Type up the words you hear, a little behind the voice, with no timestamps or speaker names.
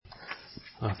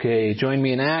Okay, join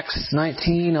me in Acts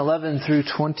 19:11 through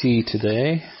 20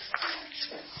 today.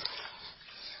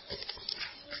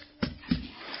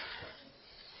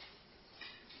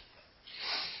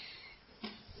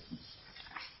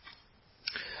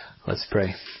 Let's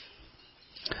pray.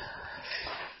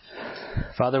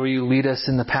 Father, will you lead us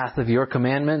in the path of your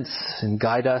commandments and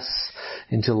guide us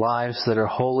into lives that are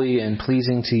holy and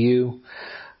pleasing to you?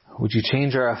 Would you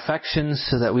change our affections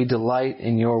so that we delight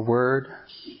in your word?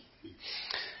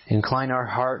 Incline our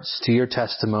hearts to your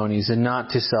testimonies and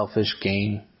not to selfish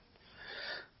gain.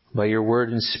 By your word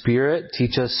and spirit,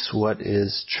 teach us what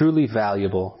is truly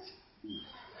valuable.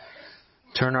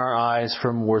 Turn our eyes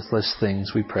from worthless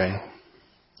things, we pray.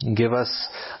 And give us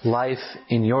life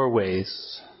in your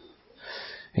ways.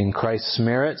 In Christ's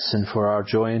merits and for our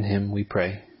joy in him, we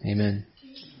pray. Amen.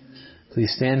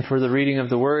 Please stand for the reading of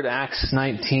the word, Acts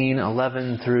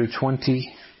 19:11 through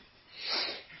 20.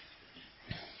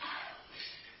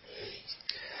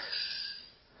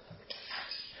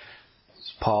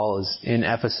 Paul is in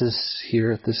Ephesus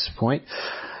here at this point.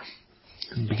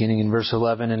 Beginning in verse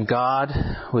 11, and God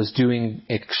was doing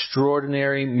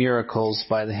extraordinary miracles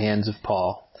by the hands of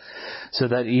Paul, so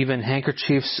that even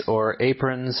handkerchiefs or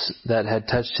aprons that had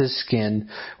touched his skin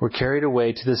were carried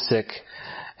away to the sick,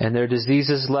 and their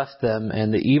diseases left them,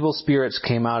 and the evil spirits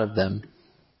came out of them.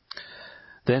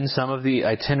 Then some of the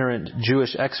itinerant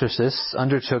Jewish exorcists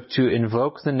undertook to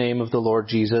invoke the name of the Lord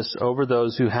Jesus over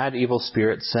those who had evil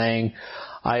spirits, saying,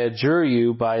 I adjure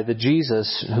you by the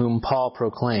Jesus whom Paul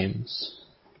proclaims.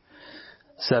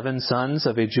 7 sons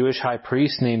of a Jewish high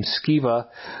priest named Sceva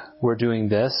were doing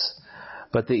this,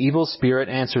 but the evil spirit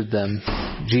answered them,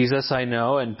 Jesus I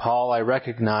know, and Paul I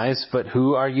recognize, but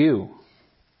who are you?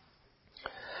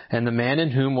 And the man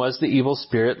in whom was the evil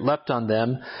spirit leapt on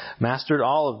them, mastered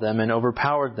all of them, and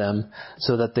overpowered them,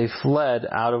 so that they fled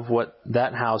out of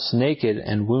that house naked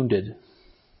and wounded.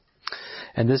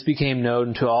 And this became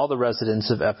known to all the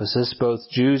residents of Ephesus, both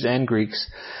Jews and Greeks,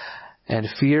 and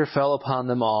fear fell upon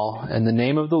them all, and the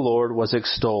name of the Lord was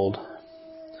extolled.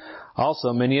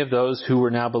 Also, many of those who were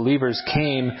now believers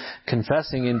came,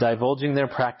 confessing and divulging their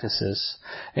practices.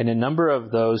 And a number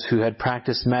of those who had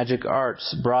practiced magic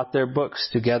arts brought their books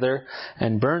together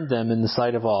and burned them in the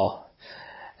sight of all.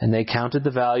 And they counted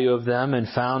the value of them and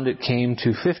found it came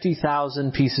to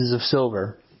 50,000 pieces of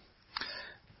silver.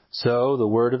 So the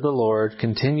word of the Lord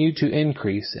continued to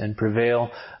increase and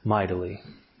prevail mightily.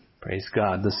 Praise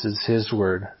God. This is his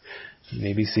word. You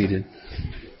may be seated.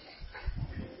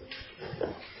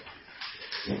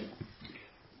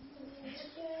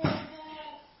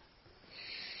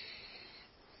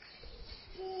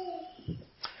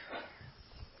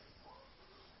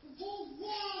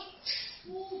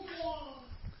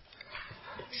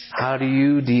 How do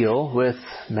you deal with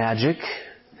magic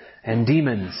and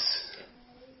demons?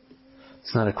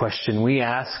 It's not a question we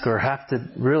ask or have to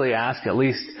really ask, at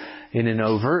least in an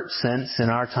overt sense in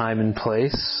our time and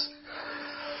place.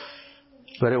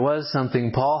 But it was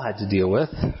something Paul had to deal with.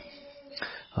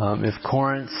 If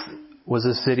Corinth was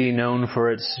a city known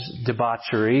for its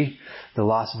debauchery, the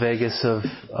Las Vegas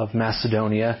of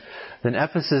Macedonia, then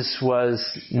Ephesus was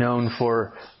known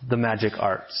for the magic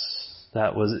arts.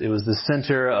 It was the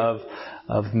center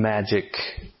of magic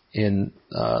in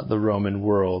the Roman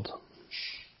world.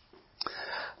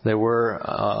 They were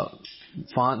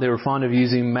fond of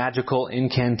using magical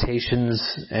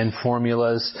incantations and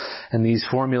formulas, and these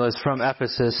formulas from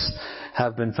Ephesus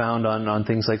have been found on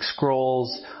things like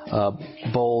scrolls,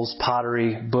 bowls,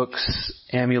 pottery, books,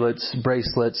 amulets,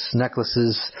 bracelets,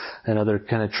 necklaces, and other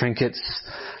kind of trinkets.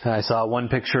 And I saw one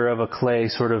picture of a clay,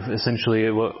 sort of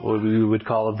essentially what we would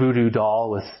call a voodoo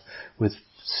doll with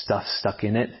stuff stuck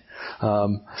in it.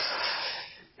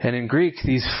 And in Greek,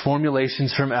 these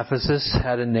formulations from Ephesus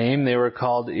had a name. They were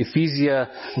called Ephesia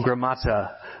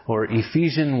Grammata, or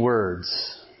Ephesian words.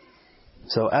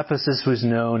 So Ephesus was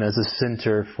known as a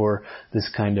center for this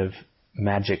kind of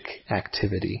magic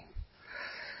activity.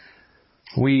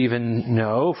 We even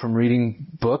know from reading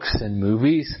books and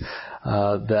movies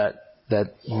that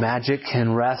magic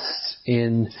can rest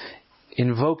in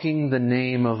invoking the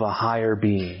name of a higher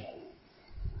being.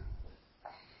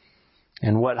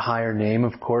 And what higher name,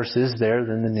 of course, is there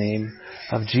than the name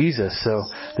of Jesus? So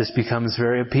this becomes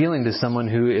very appealing to someone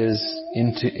who is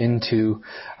into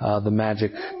the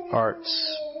magic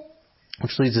arts.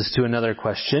 Which leads us to another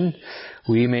question.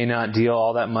 We may not deal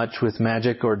all that much with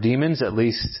magic or demons, at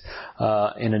least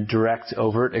in a direct,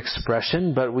 overt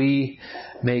expression, but we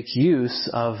make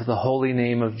use of the holy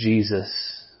name of Jesus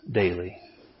daily.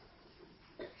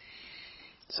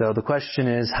 So the question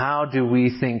is, how do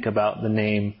we think about the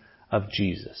name of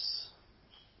Jesus?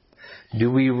 Do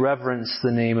we reverence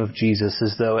the name of Jesus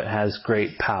as though it has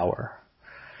great power?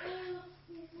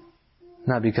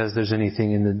 Not because there's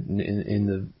anything in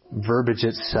the verbiage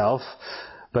itself,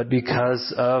 but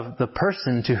because of the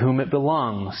person to whom it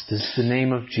belongs. Does the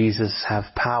name of Jesus have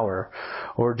power?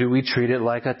 Or do we treat it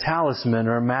like a talisman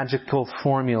or a magical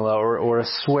formula or a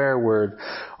swear word,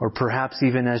 or perhaps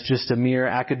even as just a mere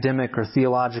academic or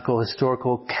theological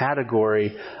historical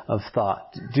category of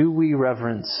thought? Do we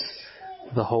reverence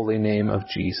the holy name of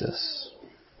Jesus?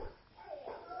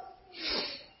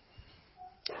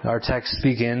 Our text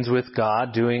begins with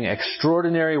God doing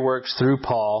extraordinary works through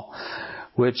Paul,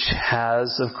 which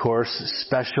has, of course,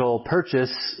 special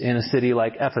purchase in a city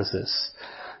like Ephesus.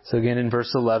 So again in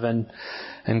verse 11,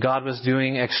 and God was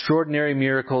doing extraordinary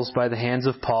miracles by the hands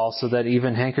of Paul, so that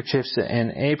even handkerchiefs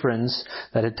and aprons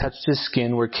that had touched his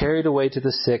skin were carried away to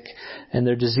the sick, and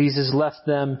their diseases left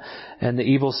them, and the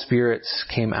evil spirits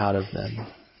came out of them.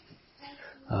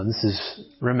 This is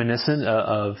reminiscent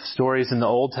of stories in the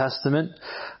Old Testament.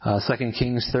 2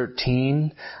 Kings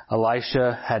 13,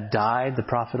 Elisha had died, the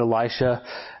prophet Elisha,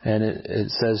 and it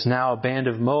says, now a band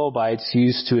of Moabites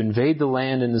used to invade the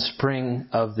land in the spring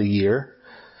of the year.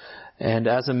 And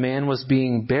as a man was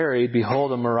being buried,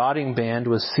 behold, a marauding band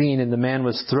was seen, and the man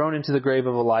was thrown into the grave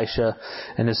of Elisha.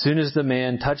 And as soon as the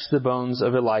man touched the bones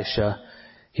of Elisha,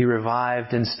 he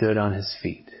revived and stood on his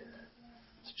feet.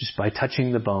 Just by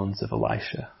touching the bones of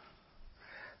Elisha.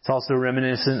 It's also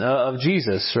reminiscent of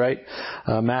Jesus, right?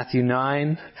 Matthew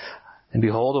 9, and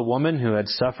behold, a woman who had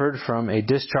suffered from a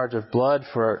discharge of blood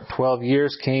for 12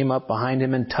 years came up behind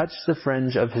him and touched the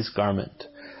fringe of his garment.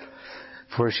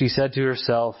 For she said to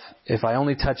herself, if I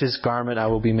only touch his garment, I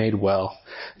will be made well.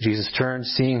 Jesus turned,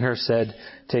 seeing her, said,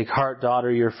 take heart,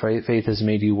 daughter, your faith has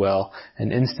made you well.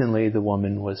 And instantly the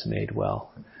woman was made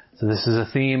well. So this is a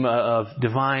theme of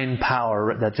divine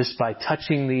power, that just by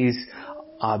touching these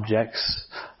objects,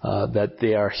 that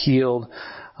they are healed,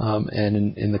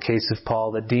 and in the case of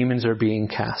Paul, that demons are being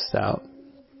cast out.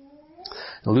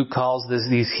 And Luke calls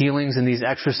these healings and these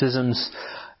exorcisms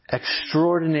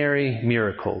extraordinary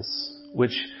miracles,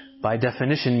 which by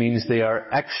definition means they are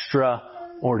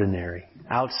extraordinary,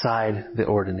 outside the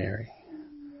ordinary.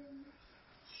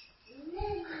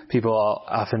 People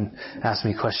often ask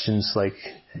me questions like,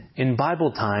 in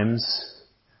Bible times, ...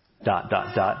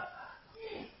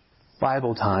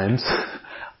 Bible times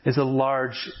is a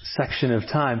large section of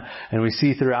time, and we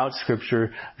see throughout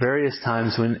Scripture various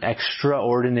times when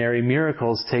extraordinary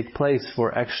miracles take place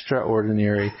for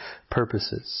extraordinary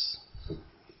purposes.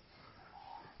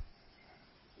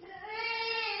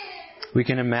 We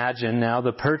can imagine now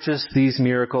the purchase these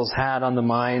miracles had on the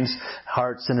minds,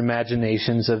 hearts, and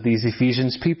imaginations of these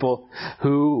Ephesians people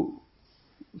who,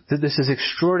 this is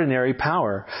extraordinary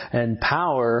power, and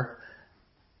power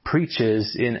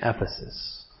preaches in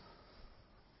Ephesus.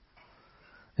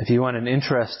 If you want an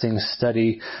interesting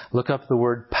study, look up the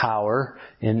word power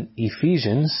in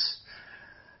Ephesians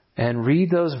and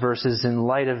read those verses in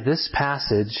light of this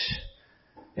passage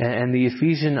and the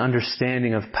Ephesian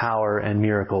understanding of power and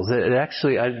miracles. It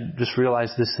actually, I just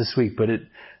realized this week, but it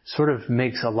sort of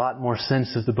makes a lot more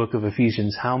sense of the book of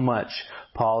Ephesians, how much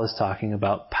Paul is talking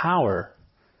about power.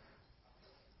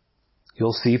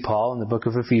 You'll see Paul in the book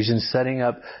of Ephesians setting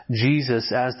up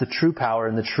Jesus as the true power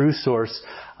and the true source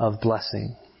of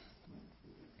blessing.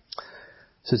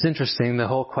 So it's interesting, the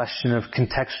whole question of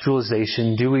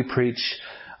contextualization. Do we preach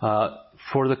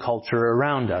for the culture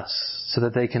around us so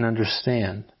that they can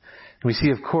understand? We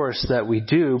see, of course, that we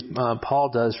do.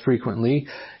 Paul does frequently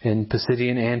in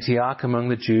Pisidian Antioch among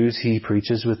the Jews. He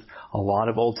preaches with a lot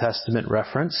of Old Testament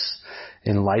reference.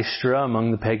 In Lystra,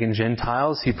 among the pagan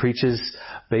Gentiles, he preaches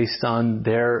based on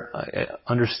their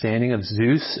understanding of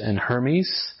Zeus and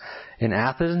Hermes. In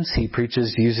Athens, he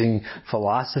preaches using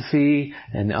philosophy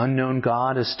and the unknown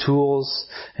God as tools.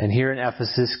 And here in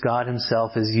Ephesus, God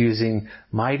himself is using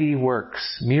mighty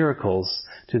works, miracles,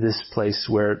 to this place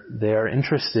where they are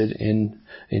interested in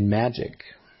magic.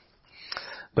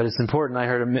 But it's important. I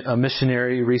heard a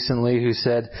missionary recently who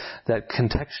said that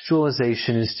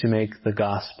contextualization is to make the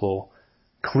gospel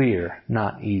clear,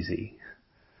 not easy.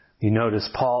 You notice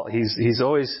Paul, he's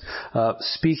always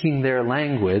speaking their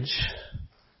language,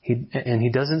 and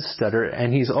he doesn't stutter,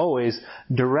 and he's always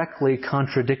directly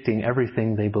contradicting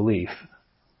everything they believe.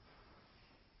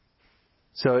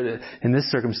 So in this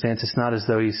circumstance, it's not as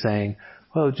though he's saying,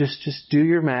 well, just do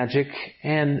your magic,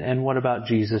 and what about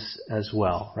Jesus as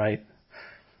well, right?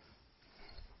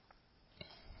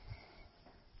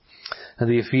 Now,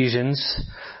 the Ephesians,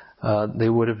 they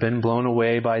would have been blown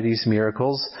away by these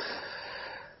miracles.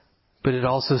 But it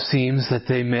also seems that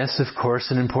they miss, of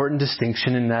course, an important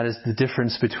distinction, and that is the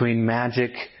difference between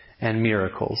magic and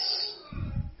miracles.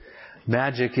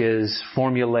 Magic is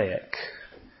formulaic.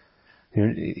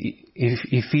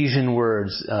 Ephesian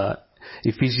words,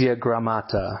 Ephesia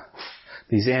grammata,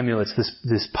 these amulets,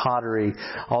 this pottery,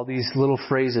 all these little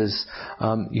phrases,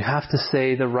 you have to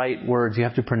say the right words, you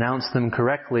have to pronounce them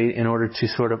correctly in order to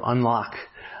sort of unlock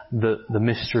the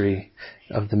mystery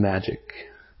of the magic.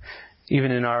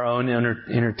 Even in our own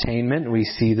entertainment, we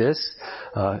see this.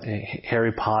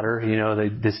 Harry Potter,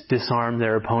 they disarm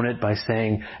their opponent by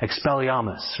saying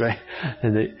Expelliarmus, right?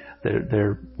 And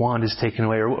their wand is taken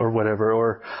away or whatever.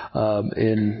 Or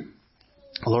in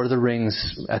Lord of the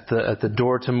Rings, at the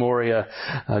door to Moria,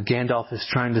 Gandalf is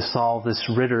trying to solve this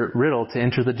riddle to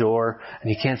enter the door, and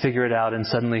he can't figure it out, and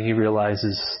suddenly he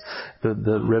realizes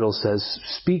the riddle says,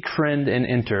 "Speak, friend, and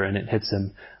enter," and it hits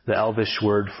him. The Elvish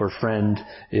word for friend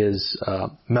is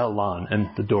melon, and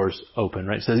the door's open,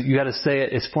 right? So you got to say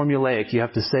it. It's formulaic. You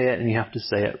have to say it, and you have to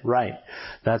say it right.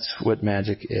 That's what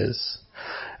magic is.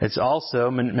 It's also,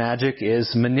 magic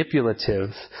is manipulative.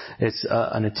 It's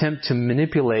an attempt to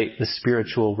manipulate the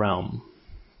spiritual realm.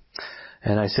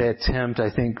 And I say attempt, I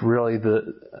think really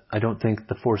I don't think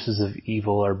the forces of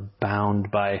evil are bound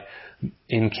by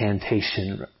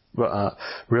incantation.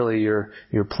 Really you're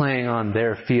playing on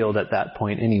their field at that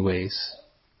point anyways.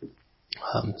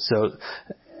 So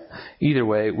either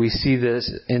way, we see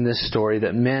this in this story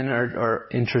that men are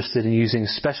interested in using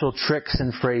special tricks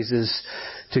and phrases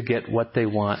to get what they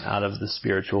want out of the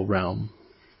spiritual realm.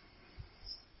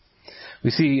 We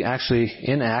see actually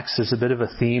in Acts there's a bit of a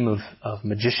theme of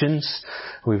magicians.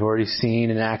 We've already seen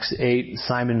in Acts 8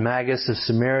 Simon Magus of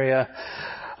Samaria,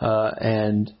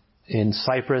 and in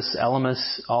Cyprus,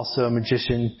 Elymas, also a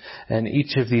magician. And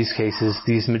each of these cases,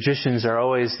 these magicians are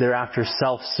always, they're after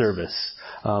self-service,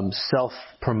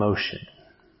 self-promotion.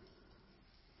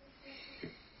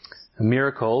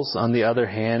 Miracles, on the other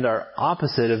hand, are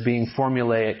opposite of being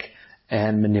formulaic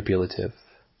and manipulative.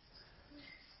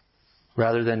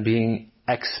 Rather than being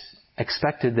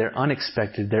expected, they're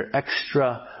unexpected, they're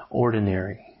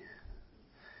extraordinary.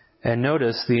 And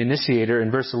notice the initiator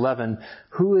in verse 11,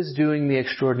 who is doing the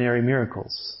extraordinary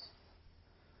miracles?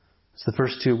 It's the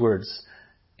first two words.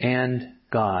 And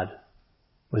God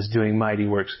was doing mighty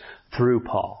works through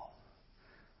Paul.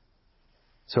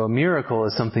 So a miracle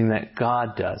is something that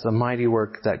God does, a mighty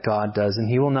work that God does, and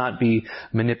He will not be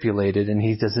manipulated, and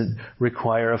He doesn't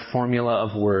require a formula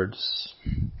of words.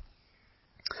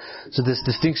 So this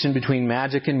distinction between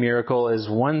magic and miracle is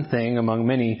one thing among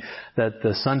many that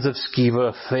the sons of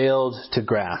Sceva failed to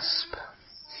grasp.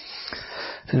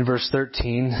 In verse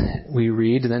 13, we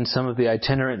read, "Then some of the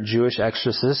itinerant Jewish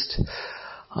exorcists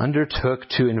undertook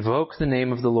to invoke the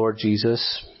name of the Lord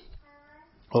Jesus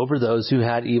over those who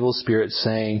had evil spirits,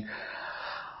 saying,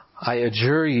 'I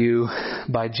adjure you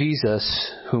by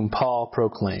Jesus whom Paul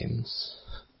proclaims.'"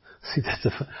 See,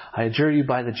 I adjure you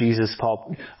by the Jesus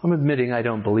Paul. I'm admitting I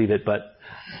don't believe it, but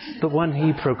the one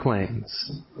he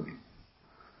proclaims.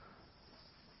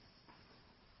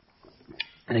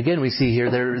 And again, we see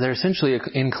here they're essentially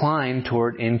inclined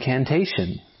toward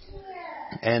incantation.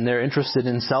 And they're interested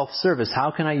in self-service.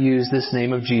 How can I use this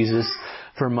name of Jesus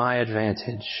for my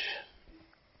advantage?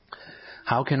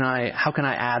 How can I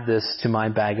add this to my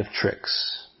bag of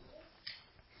tricks?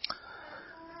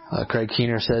 Craig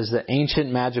Keener says that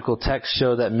ancient magical texts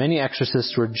show that many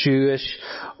exorcists were Jewish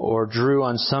or drew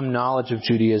on some knowledge of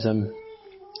Judaism.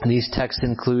 And these texts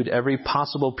include every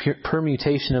possible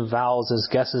permutation of vowels as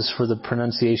guesses for the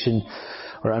pronunciation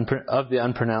of the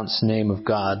unpronounced name of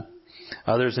God.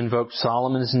 Others invoked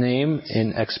Solomon's name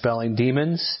in expelling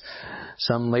demons.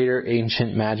 Some later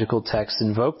ancient magical texts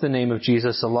invoke the name of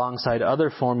Jesus alongside other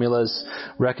formulas,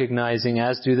 recognizing,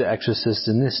 as do the exorcists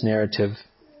in this narrative,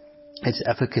 its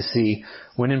efficacy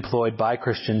when employed by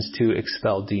Christians to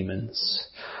expel demons.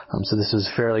 So this was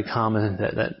fairly common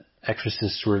that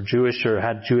exorcists were Jewish or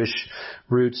had Jewish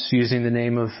roots, using the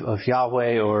name of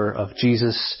Yahweh or of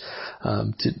Jesus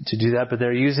to do that. But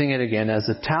they're using it again as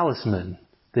a talisman.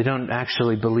 They don't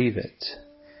actually believe it.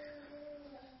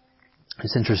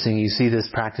 It's interesting. You see this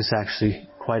practice actually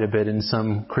quite a bit in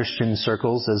some Christian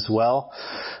circles as well.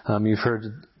 You've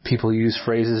heard people use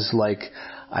phrases like,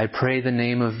 "I pray the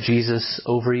name of Jesus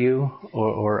over you,"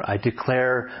 or "I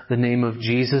declare the name of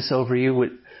Jesus over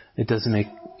you." It doesn't make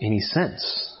any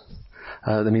sense.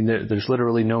 There's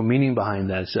literally no meaning behind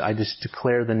that. So I just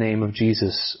declare the name of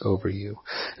Jesus over you.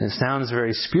 And it sounds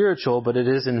very spiritual, but it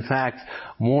is in fact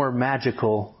more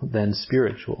magical than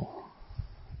spiritual.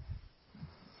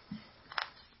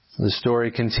 The story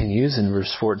continues in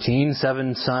verse 14.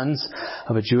 7 sons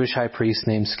of a Jewish high priest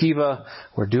named Sceva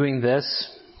were doing this,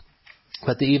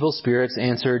 but the evil spirits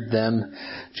answered them,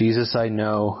 Jesus I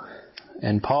know,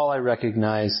 and Paul I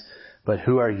recognize, but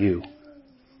who are you?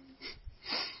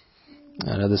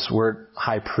 I know this word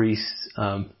high priest,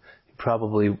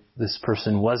 probably this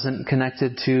person wasn't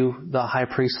connected to the high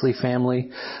priestly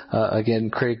family. Again,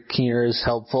 Craig Keener is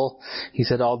helpful. He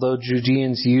said, although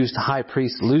Judeans used high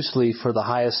priest loosely for the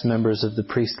highest members of the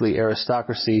priestly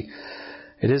aristocracy,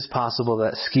 it is possible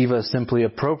that Sceva simply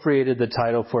appropriated the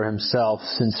title for himself,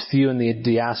 since few in the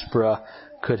diaspora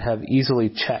could have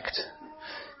easily checked.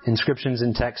 Inscriptions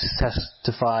and texts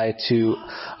testify to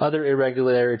other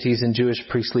irregularities in Jewish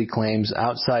priestly claims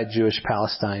outside Jewish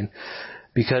Palestine.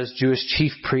 Because Jewish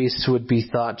chief priests would be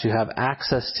thought to have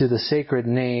access to the sacred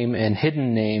name and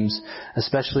hidden names,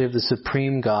 especially of the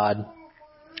supreme God,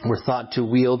 were thought to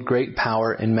wield great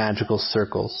power in magical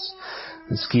circles.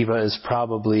 And Sceva is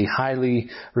probably highly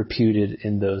reputed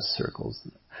in those circles,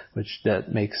 which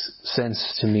that makes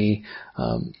sense to me.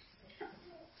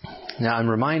 Now I'm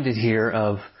reminded here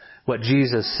of what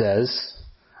Jesus says,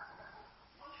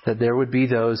 that there would be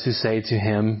those who say to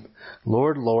him,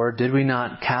 Lord, Lord, did we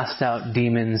not cast out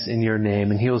demons in your name?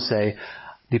 And he will say,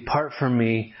 depart from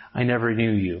me, I never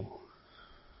knew you.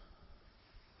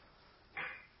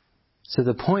 So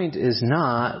the point is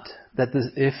not that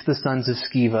if the sons of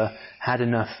Sceva had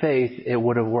enough faith, it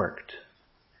would have worked.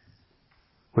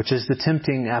 Which is the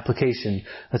tempting application.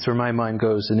 That's where my mind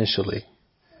goes initially.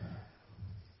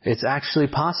 It's actually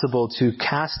possible to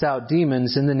cast out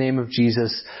demons in the name of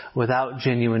Jesus without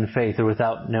genuine faith or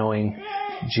without knowing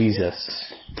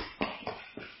Jesus.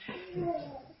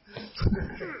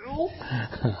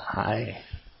 Hi.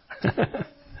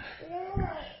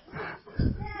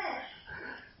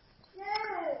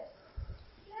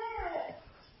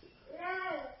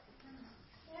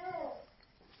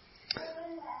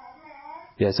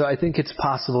 Yeah, so I think it's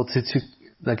possible to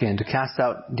cast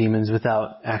out demons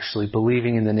without actually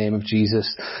believing in the name of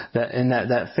Jesus.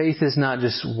 That faith is not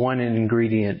just one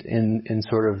ingredient in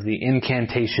sort of the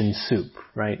incantation soup,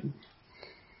 right?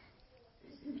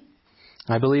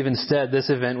 I believe instead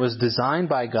this event was designed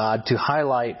by God to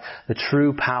highlight the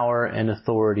true power and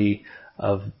authority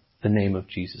of the name of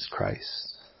Jesus Christ.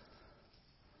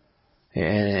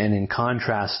 And in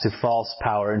contrast to false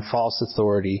power and false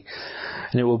authority.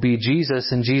 And it will be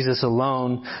Jesus and Jesus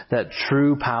alone that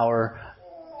true power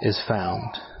is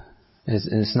found.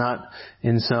 It's not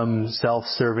in some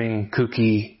self-serving,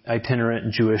 kooky,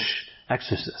 itinerant Jewish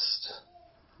exorcist.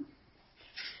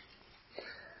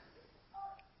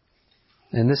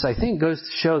 And this, I think, goes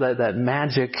to show that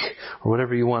magic, or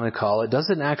whatever you want to call it,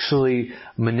 doesn't actually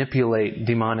manipulate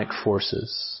demonic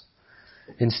forces.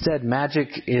 Instead, magic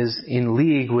is in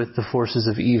league with the forces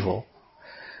of evil,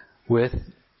 with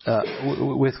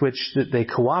which they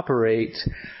cooperate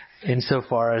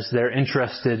insofar as they're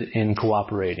interested in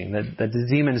cooperating. That the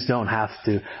demons don't have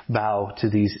to bow to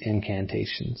these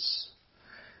incantations.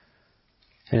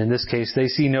 And in this case, they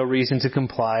see no reason to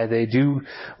comply. They do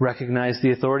recognize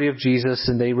the authority of Jesus,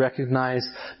 and they recognize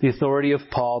the authority of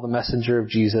Paul, the messenger of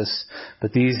Jesus.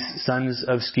 But these sons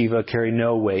of Sceva carry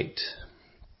no weight.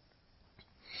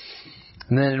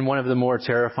 And then in one of the more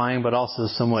terrifying but also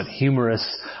somewhat humorous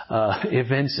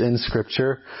events in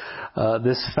Scripture,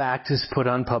 this fact is put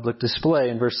on public display.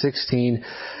 In verse 16,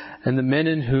 and the men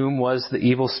in whom was the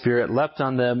evil spirit leapt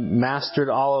on them, mastered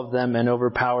all of them, and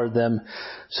overpowered them,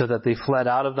 so that they fled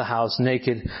out of the house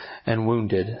naked and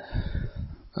wounded.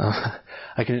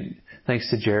 Thanks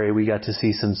to Jerry, we got to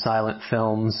see some silent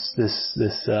films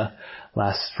this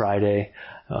last Friday.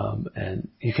 And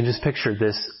you can just picture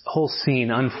this whole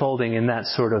scene unfolding in that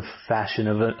sort of fashion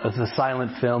of a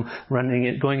silent film,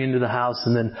 going into the house,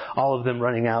 and then all of them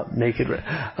running out naked.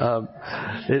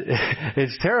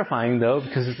 It's terrifying though,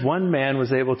 because one man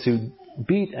was able to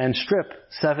beat and strip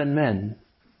 7 men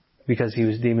because he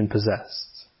was demon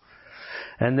possessed.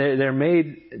 And they're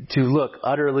made to look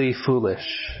utterly foolish.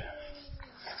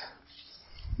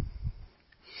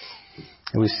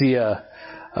 And we see a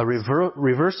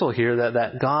reversal here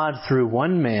that God, through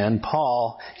one man,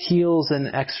 Paul, heals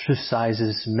and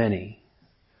exorcises many.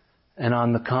 And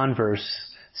on the converse,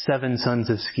 7 sons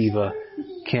of Sceva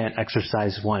can't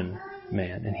exorcise one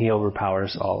man, and he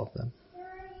overpowers all of them.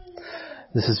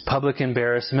 This is public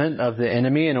embarrassment of the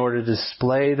enemy in order to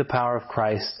display the power of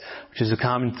Christ, which is a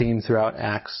common theme throughout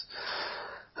Acts.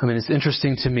 I mean, it's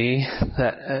interesting to me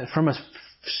that from a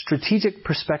strategic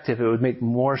perspective, it would make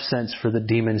more sense for the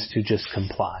demons to just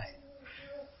comply.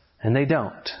 And they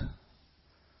don't.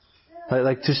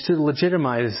 Like just to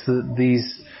legitimize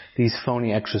these these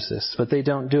phony exorcists, but they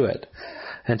don't do it.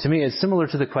 And to me, it's similar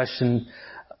to the question,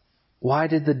 why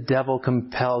did the devil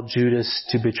compel Judas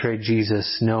to betray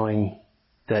Jesus knowing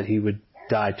that he would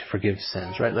die to forgive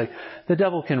sins, right? Like, the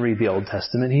devil can read the Old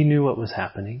Testament. He knew what was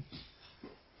happening.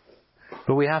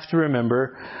 But we have to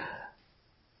remember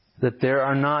that there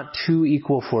are not two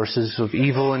equal forces of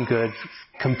evil and good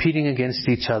competing against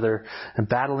each other and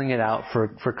battling it out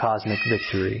for cosmic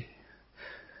victory.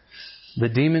 The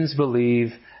demons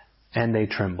believe and they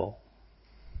tremble.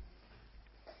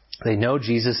 They know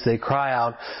Jesus. They cry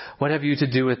out, "What have you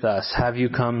to do with us? Have you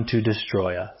come to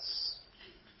destroy us?"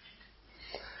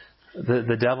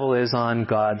 The devil is on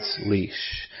God's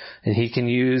leash, and he can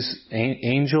use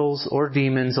angels or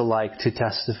demons alike to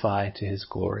testify to his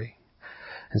glory.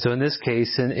 And so in this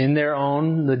case, in their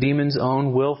own, the demon's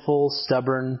own willful,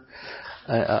 stubborn,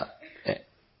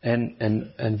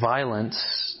 and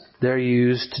violence, they're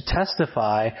used to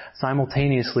testify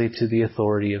simultaneously to the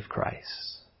authority of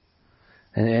Christ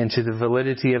and to the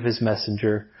validity of his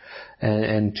messenger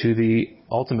and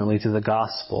ultimately to the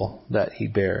gospel that he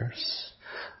bears.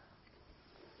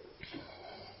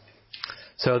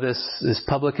 So this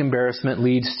public embarrassment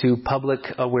leads to public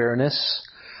awareness.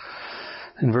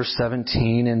 In verse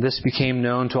 17, "And this became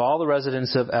known to all the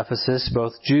residents of Ephesus,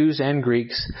 both Jews and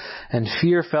Greeks, and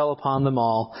fear fell upon them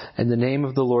all, and the name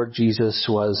of the Lord Jesus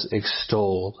was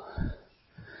extolled."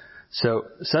 So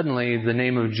suddenly the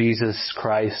name of Jesus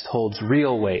Christ holds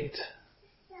real weight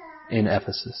in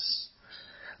Ephesus.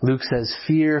 Luke says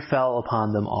fear fell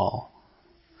upon them all.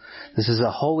 This is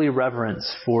a holy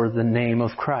reverence for the name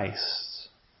of Christ.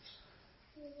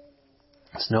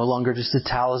 It's no longer just a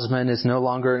talisman. It's no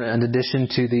longer an addition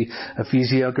to the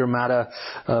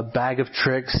Ephesiogramata bag of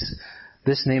tricks.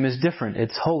 This name is different.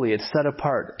 It's holy. It's set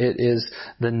apart. It is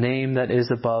the name that is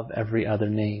above every other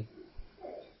name.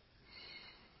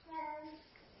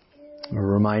 We're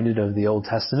reminded of the Old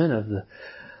Testament, of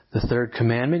the third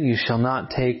commandment, "You shall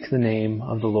not take the name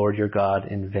of the Lord your God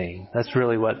in vain." That's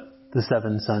really what the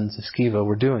 7 sons of Sceva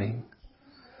were doing.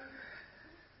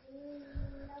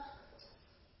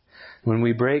 When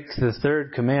we break the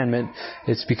third commandment,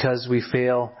 it's because we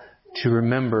fail to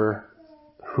remember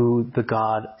who the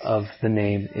God of the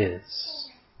name is.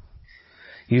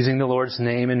 Using the Lord's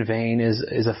name in vain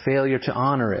is a failure to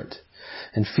honor it.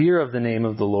 And fear of the name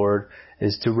of the Lord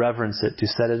is to reverence it, to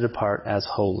set it apart as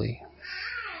holy.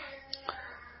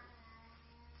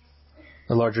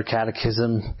 The larger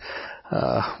catechism,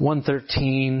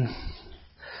 113,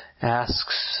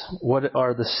 asks, what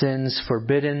are the sins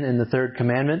forbidden in the third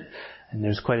commandment? And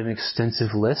there's quite an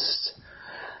extensive list.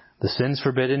 The sins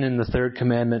forbidden in the third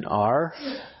commandment are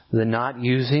the not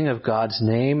using of God's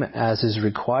name as is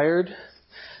required,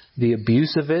 the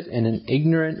abuse of it in an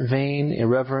ignorant, vain,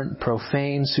 irreverent,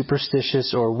 profane,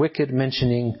 superstitious, or wicked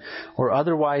mentioning, or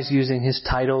otherwise using his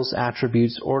titles,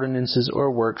 attributes, ordinances,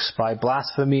 or works by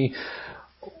blasphemy,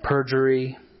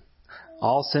 perjury,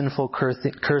 all sinful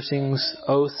cursings,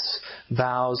 oaths,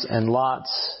 vows, and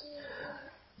lots,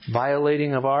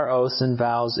 violating of our oaths and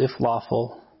vows if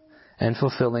lawful, and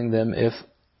fulfilling them if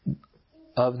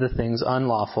of the things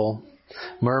unlawful,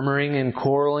 murmuring and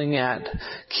quarreling at,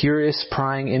 curious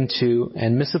prying into,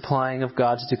 and misapplying of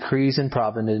God's decrees and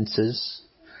providences,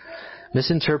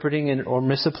 misinterpreting or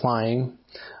misapplying,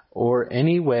 or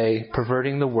any way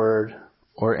perverting the word,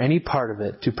 or any part of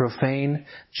it, to profane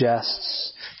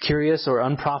jests, curious or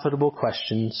unprofitable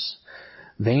questions,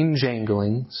 vain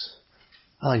janglings.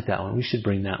 I like that one. We should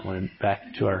bring that one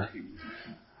back to our...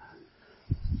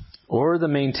 Or the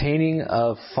maintaining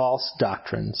of false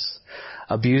doctrines,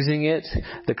 abusing it,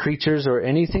 the creatures, or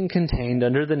anything contained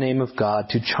under the name of God,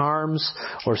 to charms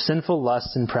or sinful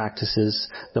lusts and practices,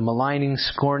 the maligning,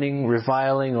 scorning,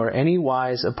 reviling, or any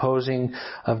wise opposing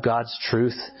of God's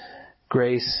truth,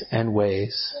 grace, and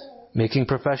ways, making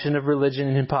profession of religion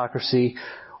in hypocrisy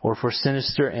or for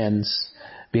sinister ends,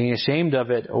 being ashamed of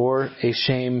it or a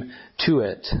shame to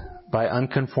it by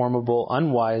unconformable,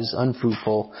 unwise,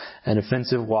 unfruitful, and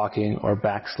offensive walking or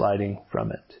backsliding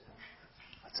from it.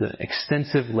 It's an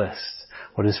extensive list,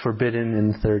 what is forbidden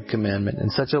in the third commandment.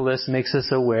 And such a list makes us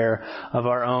aware of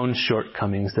our own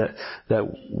shortcomings, that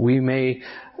we may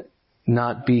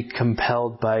not be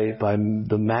compelled by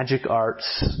the magic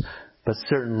arts, but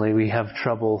certainly we have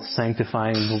trouble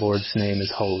sanctifying the Lord's name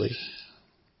as holy.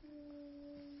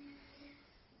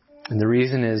 And the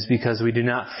reason is because we do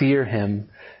not fear Him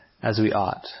as we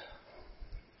ought.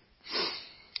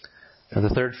 Now, the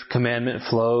third commandment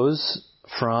flows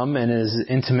from and is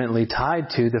intimately tied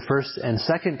to the first and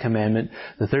second commandment.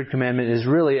 The third commandment is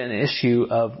really an issue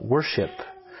of worship.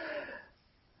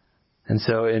 And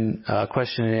so in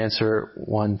question and answer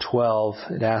 112,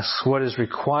 it asks, what is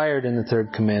required in the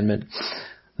third commandment?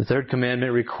 The third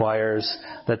commandment requires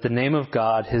that the name of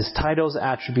God, His titles,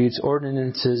 attributes,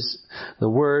 ordinances, the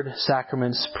word,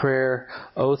 sacraments, prayer,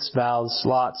 oaths, vows,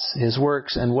 lots, His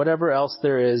works, and whatever else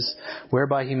there is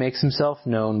whereby He makes Himself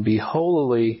known, be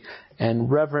holily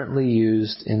and reverently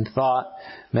used in thought,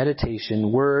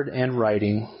 meditation, word, and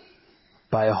writing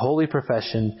by a holy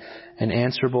profession and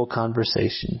answerable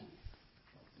conversation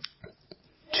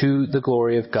to the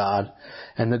glory of God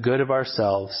and the good of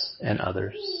ourselves and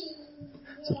others.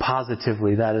 So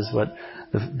positively, that is what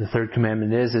the third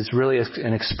commandment is. It's really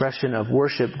an expression of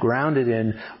worship grounded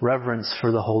in reverence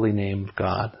for the holy name of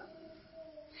God.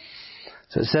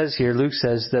 So it says here, Luke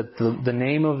says that the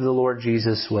name of the Lord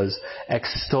Jesus was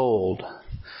extolled.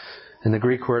 And the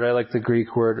Greek word, I like the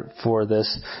Greek word for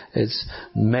this, it's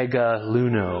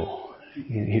megaluno.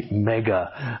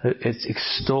 Mega. It's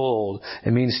extolled.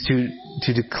 It means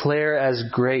to declare as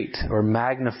great or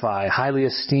magnify, highly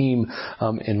esteem,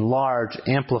 enlarge,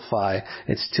 amplify.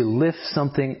 It's to lift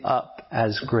something up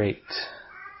as great.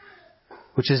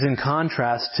 Which is in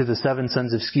contrast to the 7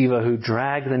 sons of Sceva who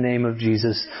dragged the name of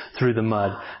Jesus through the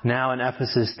mud. Now in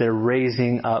Ephesus, they're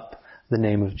raising up the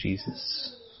name of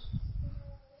Jesus.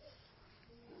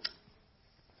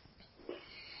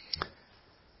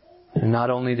 And not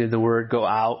only did the word go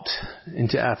out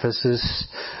into Ephesus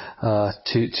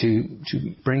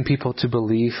to bring people to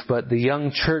belief, but the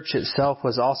young church itself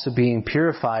was also being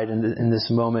purified in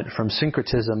this moment from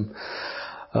syncretism,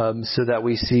 so that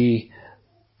we see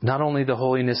not only the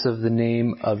holiness of the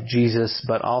name of Jesus,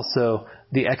 but also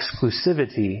the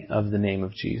exclusivity of the name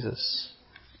of Jesus.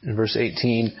 In verse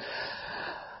 18,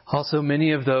 also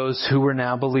many of those who were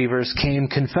now believers came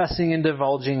confessing and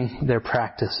divulging their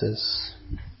practices.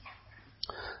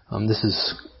 This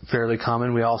is fairly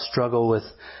common. We all struggle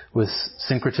with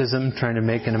syncretism, trying to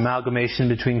make an amalgamation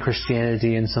between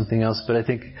Christianity and something else. But I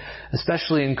think,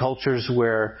 especially in cultures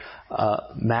where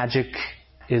magic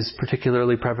is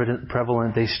particularly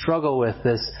prevalent, they struggle with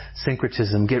this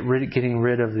syncretism, getting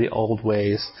rid of the old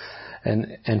ways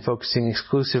and focusing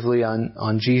exclusively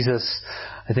on Jesus.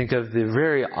 I think of the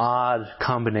very odd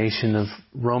combination of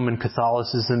Roman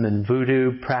Catholicism and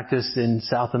voodoo practiced in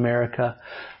South America.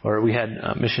 Or we had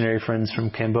missionary friends from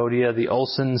Cambodia, the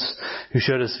Olsons, who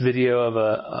showed us video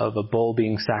of a bull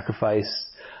being sacrificed.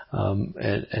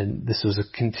 And this was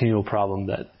a continual problem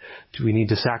that we need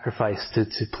to sacrifice to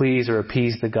please or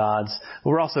appease the gods.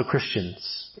 But we're also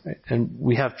Christians, right? And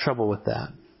we have trouble with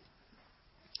that.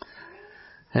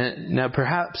 And now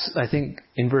perhaps, I think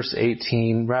in verse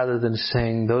 18, rather than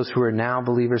saying those who are now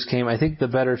believers came, I think the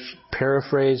better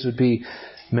paraphrase would be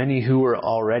many who were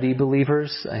already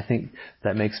believers. I think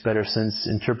that makes better sense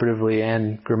interpretively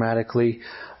and grammatically.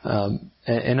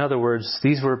 In other words,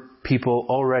 these were people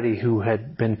already who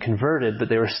had been converted, but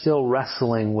they were still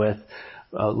wrestling with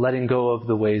letting go of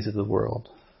the ways of the world.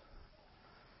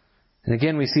 And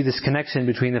again, we see this connection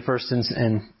between the first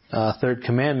and third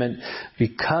commandment.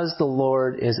 Because the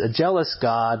Lord is a jealous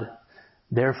God,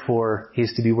 therefore He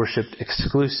is to be worshipped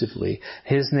exclusively.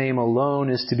 His name alone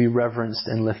is to be reverenced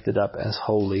and lifted up as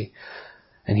holy.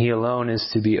 And He alone is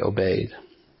to be obeyed.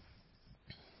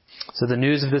 So the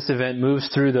news of this event moves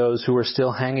through those who were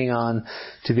still hanging on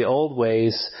to the old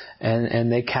ways,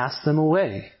 and they cast them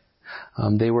away.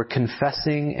 They were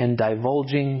confessing and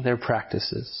divulging their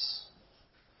practices.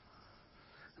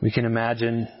 We can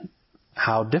imagine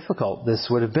how difficult this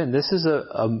would have been. This is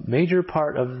a major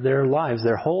part of their lives,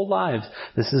 their whole lives.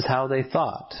 This is how they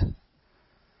thought.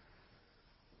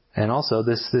 And also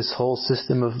this whole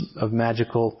system of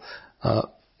magical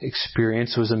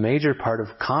experience was a major part of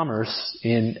commerce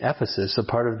in Ephesus, a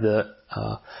part of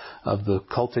the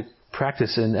cultic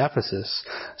practice in Ephesus.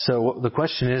 So the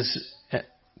question is,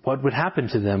 what would happen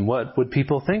to them? What would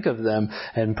people think of them?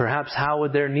 And perhaps how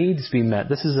would their needs be met?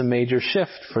 This is a major shift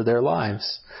for their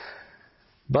lives.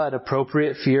 But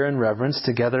appropriate fear and reverence,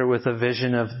 together with a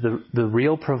vision of the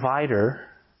real provider,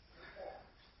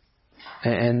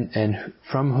 and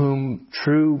from whom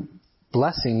true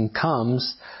blessing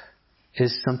comes,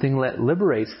 is something that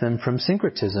liberates them from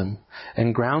syncretism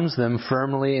and grounds them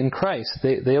firmly in Christ.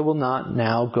 They will not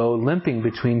now go limping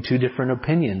between two different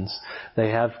opinions. They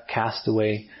have cast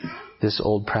away this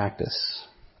old practice.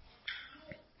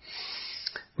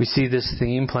 We see this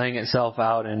theme playing itself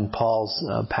out in Paul's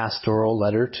pastoral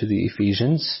letter to the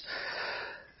Ephesians.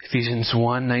 Ephesians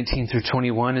 1:19 through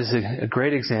 21 is a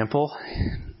great example.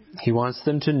 He wants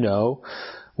them to know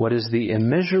what is the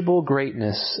immeasurable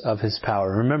greatness of his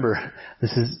power. Remember,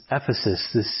 this is Ephesus,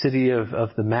 the city of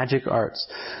the magic arts.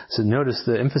 So notice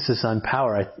the emphasis on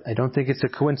power. I don't think it's a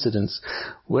coincidence.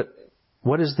 What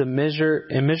is the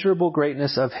immeasurable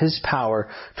greatness of his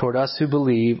power toward us who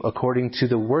believe, according to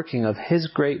the working of his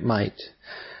great might,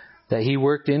 that he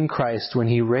worked in Christ when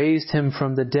he raised him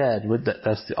from the dead?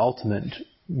 That's the ultimate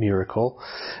miracle.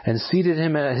 And seated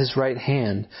him at his right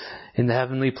hand in the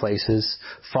heavenly places,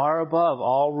 far above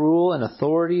all rule and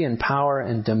authority and power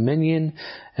and dominion,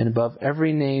 and above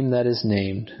every name that is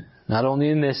named, not only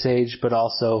in this age, but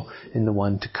also in the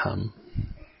one to come.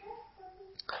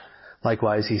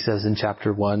 Likewise, he says in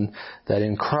chapter 1 that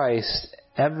in Christ,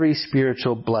 every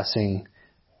spiritual blessing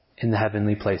in the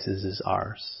heavenly places is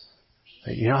ours.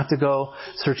 You don't have to go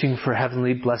searching for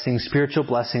heavenly blessings, spiritual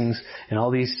blessings, and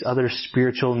all these other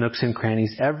spiritual nooks and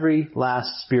crannies. Every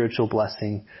last spiritual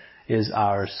blessing is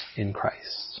ours in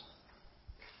Christ.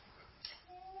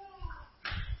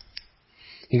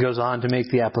 He goes on to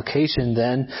make the application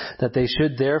then that they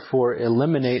should therefore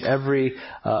eliminate every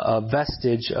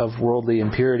vestige of worldly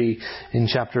impurity in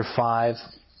chapter 5,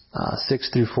 6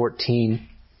 through 14.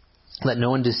 Let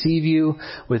no one deceive you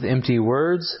with empty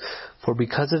words, for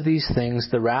because of these things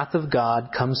the wrath of God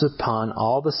comes upon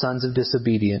all the sons of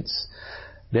disobedience.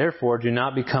 Therefore do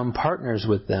not become partners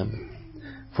with them.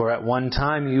 For at one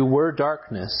time you were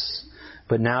darkness,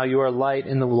 but now you are light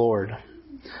in the Lord.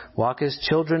 Walk as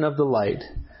children of the light,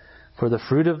 for the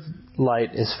fruit of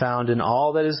light is found in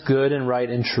all that is good and right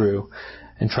and true,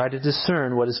 and try to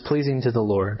discern what is pleasing to the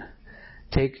Lord.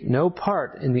 Take no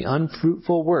part in the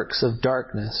unfruitful works of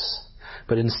darkness,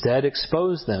 but instead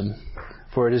expose them.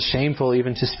 For it is shameful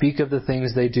even to speak of the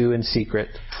things they do in secret.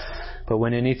 But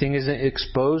when anything is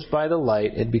exposed by the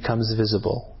light, it becomes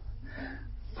visible.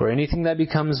 For anything that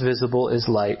becomes visible is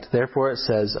light. Therefore it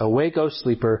says, awake, O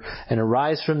sleeper, and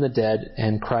arise from the dead,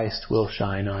 and Christ will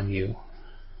shine on you.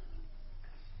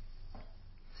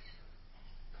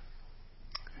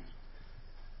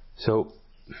 So,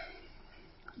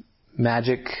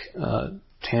 magic,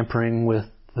 tampering with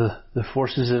the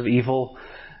forces of evil,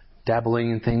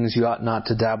 dabbling in things you ought not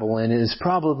to dabble in, is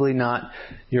probably not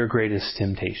your greatest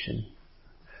temptation.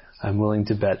 I'm willing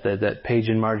to bet that Paige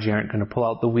and Margie aren't going to pull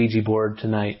out the Ouija board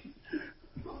tonight.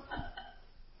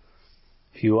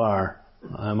 If you are,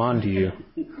 I'm on to you.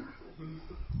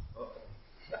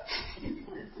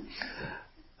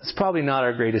 It's probably not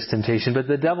our greatest temptation, but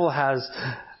the devil has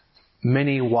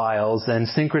many wiles, and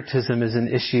syncretism is an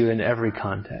issue in every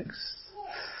context.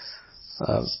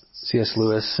 C.S.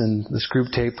 Lewis and the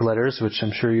Screwtape Letters, which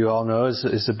I'm sure you all know,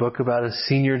 is a book about a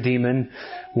senior demon,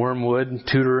 Wormwood,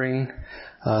 tutoring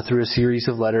through a series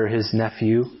of letters his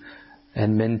nephew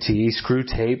and mentee,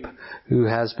 Screwtape, who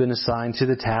has been assigned to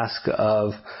the task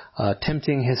of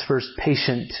tempting his first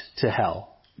patient to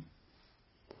hell.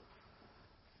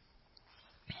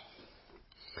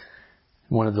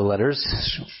 In one of the letters,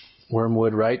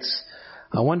 Wormwood writes,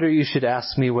 I wonder you should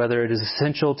ask me whether it is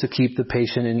essential to keep the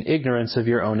patient in ignorance of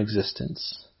your own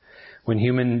existence. When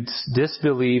humans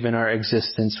disbelieve in our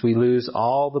existence, we lose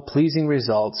all the pleasing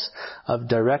results of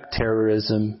direct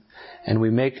terrorism, and we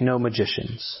make no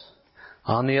magicians.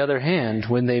 On the other hand,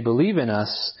 when they believe in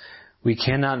us, we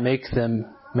cannot make them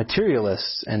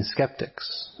materialists and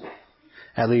skeptics.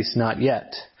 At least not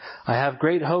yet. I have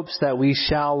great hopes that we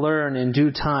shall learn in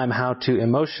due time how to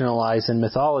emotionalize and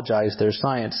mythologize their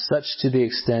science, such to the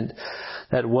extent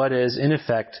that what is, in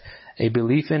effect, a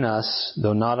belief in us,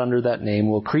 though not under that name,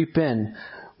 will creep in,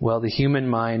 while the human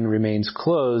mind remains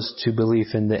closed to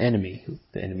belief in the enemy.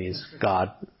 The enemy is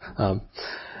God.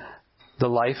 The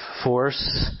life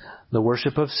force, the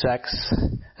worship of sex,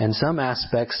 and some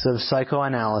aspects of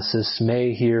psychoanalysis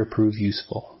may here prove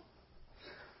useful.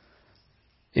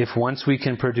 If once we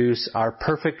can produce our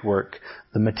perfect work,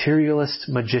 the materialist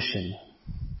magician,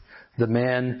 the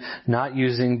man not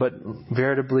using but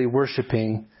veritably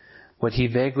worshipping what he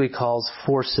vaguely calls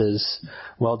forces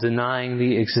while denying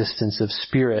the existence of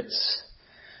spirits,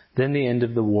 then the end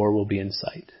of the war will be in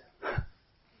sight.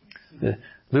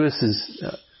 Lewis's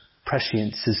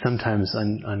prescience is sometimes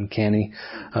uncanny.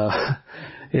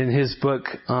 In his book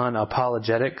on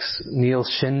apologetics, Neil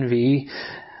Shenvi,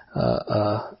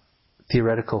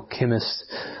 theoretical chemist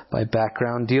by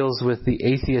background, deals with the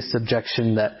atheist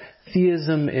objection that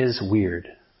theism is weird.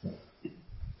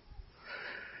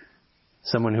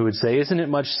 Someone who would say, isn't it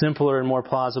much simpler and more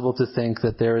plausible to think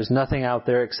that there is nothing out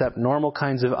there except normal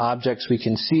kinds of objects we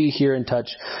can see, hear, and touch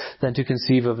than to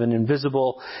conceive of an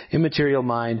invisible, immaterial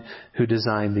mind who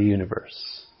designed the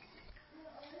universe?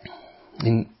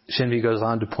 And Shenvi goes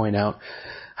on to point out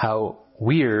how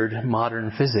weird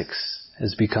modern physics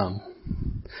has become.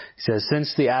 He says,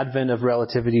 since the advent of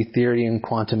relativity theory and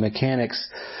quantum mechanics,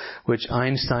 which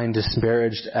Einstein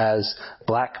disparaged as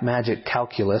black magic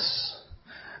calculus,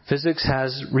 physics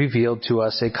has revealed to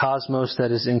us a cosmos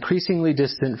that is increasingly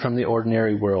distant from the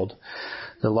ordinary world.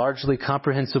 The largely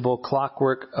comprehensible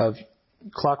clockwork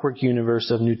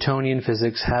universe of Newtonian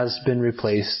physics has been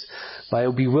replaced by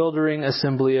a bewildering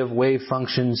assembly of wave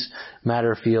functions,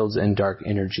 matter fields, and dark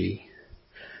energy.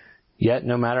 Yet,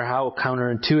 no matter how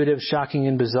counterintuitive, shocking,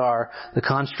 and bizarre the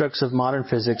constructs of modern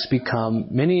physics become,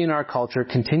 many in our culture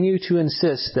continue to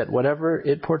insist that whatever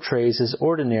it portrays is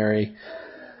ordinary,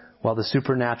 while the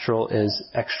supernatural is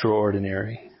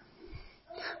extraordinary.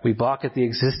 We balk at the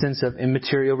existence of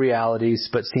immaterial realities,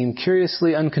 but seem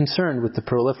curiously unconcerned with the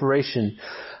proliferation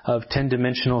of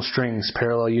 10-dimensional strings,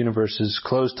 parallel universes,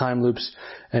 closed time loops,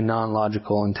 and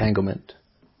non-logical entanglement.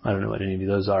 I don't know what any of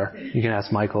those are. You can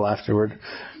ask Michael afterward.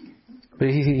 But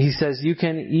he says you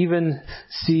can even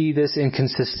see this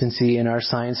inconsistency in our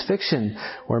science fiction,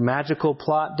 where magical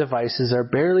plot devices are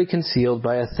barely concealed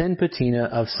by a thin patina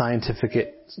of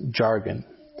scientific jargon.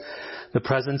 The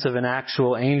presence of an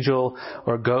actual angel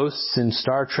or ghosts in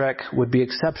Star Trek would be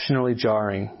exceptionally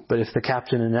jarring, but if the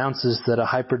captain announces that a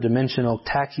hyperdimensional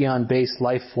tachyon-based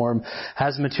life form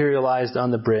has materialized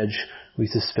on the bridge, we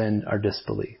suspend our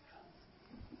disbelief.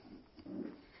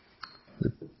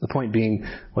 The point being,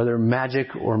 whether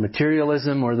magic or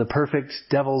materialism or the perfect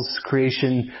devil's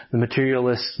creation, the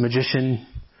materialist magician,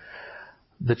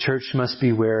 the church must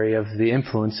be wary of the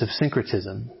influence of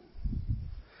syncretism.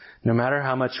 No matter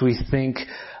how much we think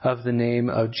of the name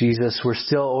of Jesus, we're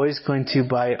still always going to,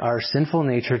 by our sinful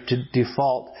nature, to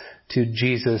default to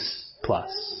Jesus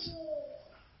plus.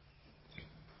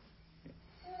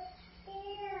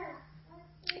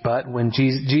 But when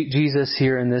Jesus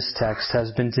here in this text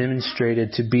has been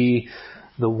demonstrated to be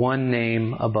the one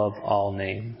name above all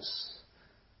names.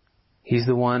 He's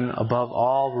the one above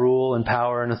all rule and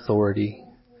power and authority.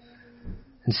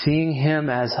 And seeing him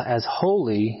as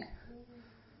holy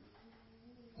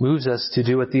moves us to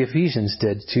do what the Ephesians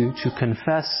did, to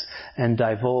confess and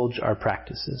divulge our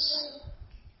practices.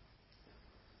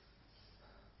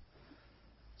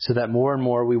 So that more and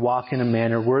more we walk in a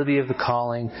manner worthy of the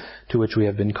calling to which we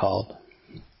have been called.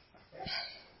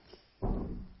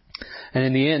 And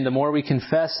in the end, the more we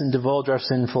confess and divulge our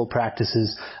sinful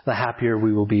practices, the happier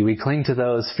we will be. We cling to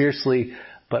those fiercely,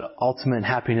 but ultimate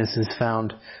happiness is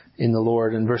found in the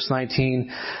Lord. In verse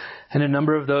 19, and a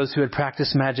number of those who had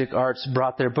practiced magic arts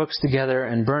brought their books together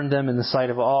and burned them in the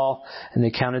sight of all, and they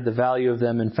counted the value of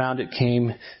them and found it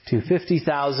came to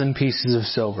 50,000 pieces of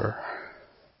silver.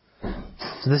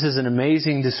 So this is an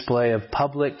amazing display of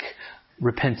public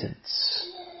repentance,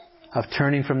 of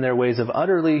turning from their ways, of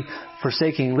utterly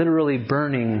forsaking, literally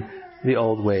burning the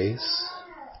old ways.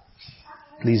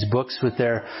 These books with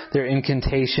their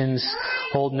incantations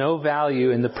hold no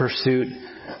value in the pursuit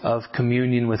of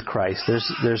communion with Christ.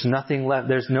 There's nothing left.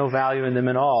 There's no value in them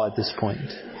at all at this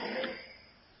point.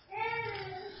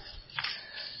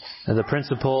 Now, the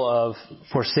principle of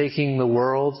forsaking the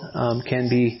world can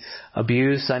be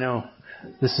abused. I know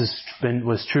this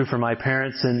was true for my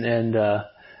parents, and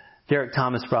Derek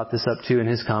Thomas brought this up too in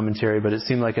his commentary, but it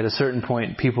seemed like at a certain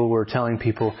point people were telling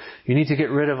people, you need to get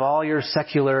rid of all your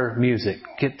secular music.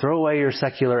 Throw away your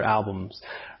secular albums,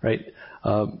 right?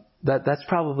 That's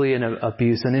probably an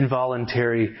abuse, an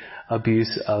involuntary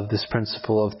abuse of this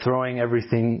principle of throwing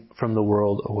everything from the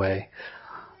world away.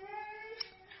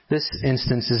 This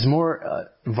instance is more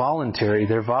voluntary.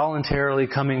 They're voluntarily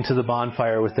coming to the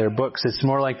bonfire with their books. It's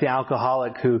more like the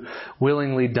alcoholic who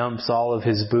willingly dumps all of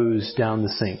his booze down the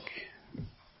sink.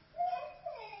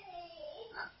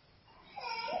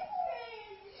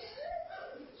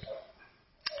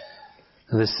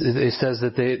 It says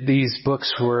that these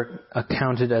books were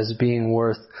accounted as being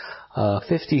worth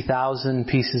 50,000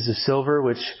 pieces of silver,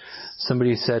 which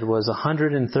somebody said was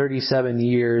 137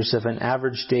 years of an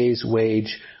average day's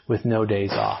wage with no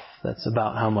days off. That's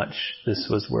about how much this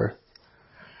was worth.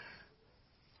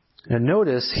 Now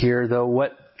notice here, though,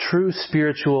 what true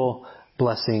spiritual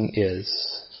blessing is.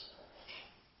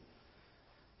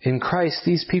 In Christ,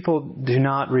 these people do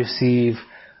not receive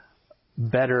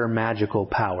better magical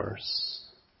powers.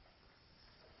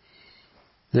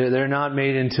 They're not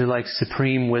made into like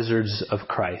supreme wizards of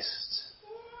Christ.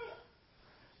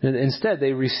 Instead,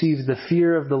 they receive the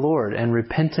fear of the Lord and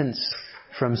repentance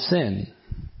from sin.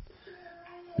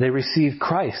 They receive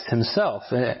Christ Himself,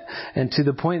 and to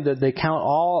the point that they count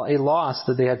all a loss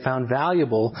that they had found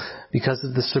valuable because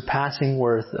of the surpassing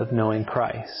worth of knowing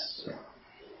Christ.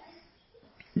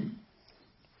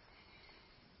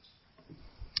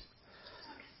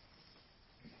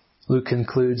 Luke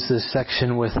concludes this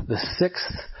section with the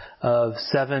 6th of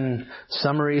 7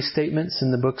 summary statements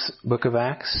in the book of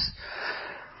Acts.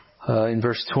 In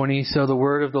verse 20, so the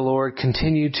word of the Lord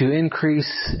continued to increase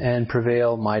and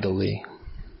prevail mightily.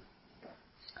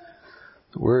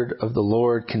 The word of the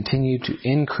Lord continued to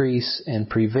increase and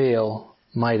prevail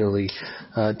mightily.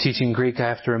 Teaching Greek, I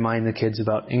have to remind the kids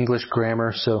about English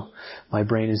grammar, so my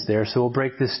brain is there. So we'll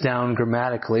break this down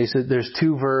grammatically. So there's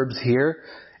 2 verbs here,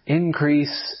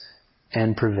 increase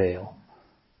and prevail.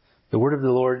 The word of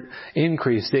the Lord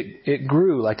increased. It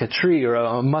grew like a tree or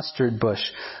a mustard bush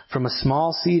from a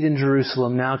small seed in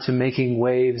Jerusalem now to making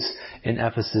waves in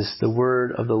Ephesus. The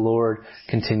word of the Lord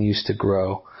continues to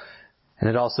grow. And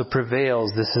it also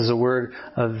prevails. This is a word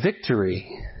of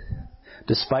victory.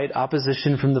 Despite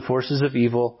opposition from the forces of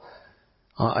evil,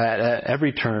 at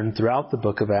every turn throughout the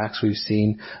book of Acts, we've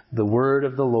seen the word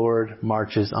of the Lord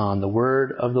marches on. The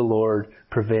word of the Lord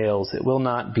prevails. It will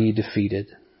not be defeated.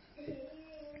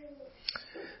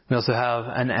 We also have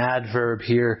an adverb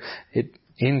here. It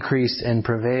increased and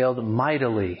prevailed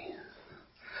mightily.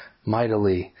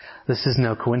 Mightily. This is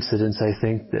no coincidence, I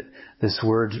think, that this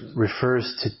word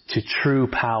refers to true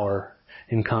power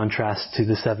in contrast to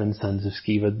the 7 sons of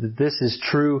Sceva. This is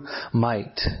true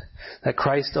might. That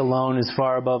Christ alone is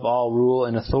far above all rule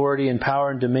and authority and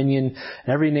power and dominion,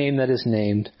 and every name that is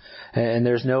named. And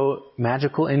there's no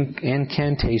magical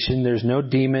incantation, there's no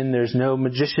demon, there's no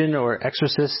magician or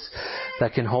exorcist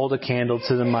that can hold a candle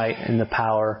to the might and the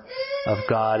power of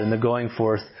God and the going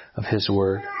forth of His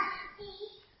word.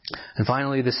 And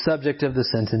finally, the subject of the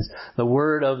sentence, the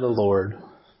word of the Lord.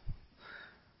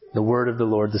 The word of the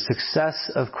Lord. The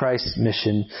success of Christ's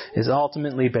mission is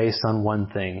ultimately based on one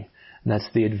thing, and that's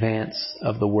the advance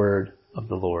of the word of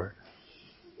the Lord.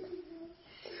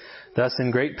 Thus,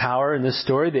 in great power in this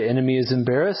story, the enemy is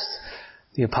embarrassed.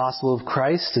 The apostle of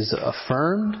Christ is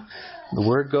affirmed. The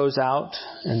word goes out,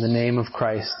 and the name of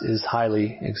Christ is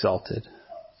highly exalted.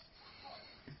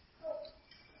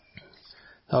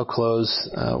 I'll close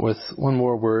with one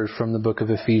more word from the book of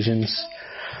Ephesians.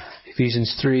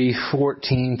 Ephesians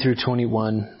 3:14 through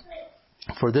 21.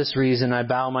 For this reason I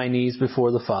bow my knees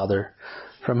before the Father,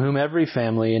 from whom every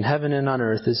family in heaven and on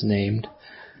earth is named,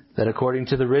 that according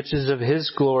to the riches of His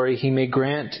glory He may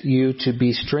grant you to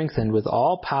be strengthened with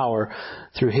all power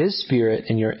through His Spirit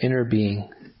in your inner being,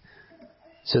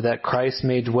 so that Christ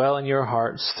may dwell in your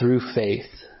hearts through faith,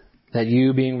 that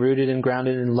you, being rooted and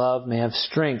grounded in love, may have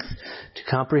strength to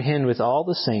comprehend with all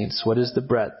the saints what is the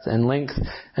breadth and length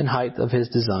and height of His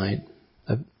design,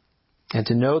 and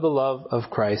to know the love of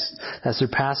Christ that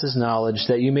surpasses knowledge,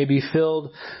 that you may be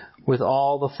filled with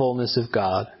all the fullness of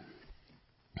God.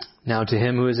 Now to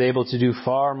Him who is able to do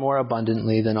far more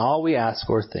abundantly than all we ask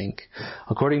or think,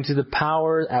 according to the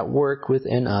power at work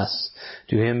within us,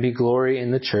 to Him be glory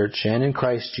in the church and in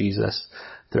Christ Jesus,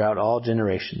 throughout all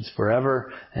generations,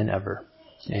 forever and ever.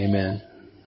 Amen.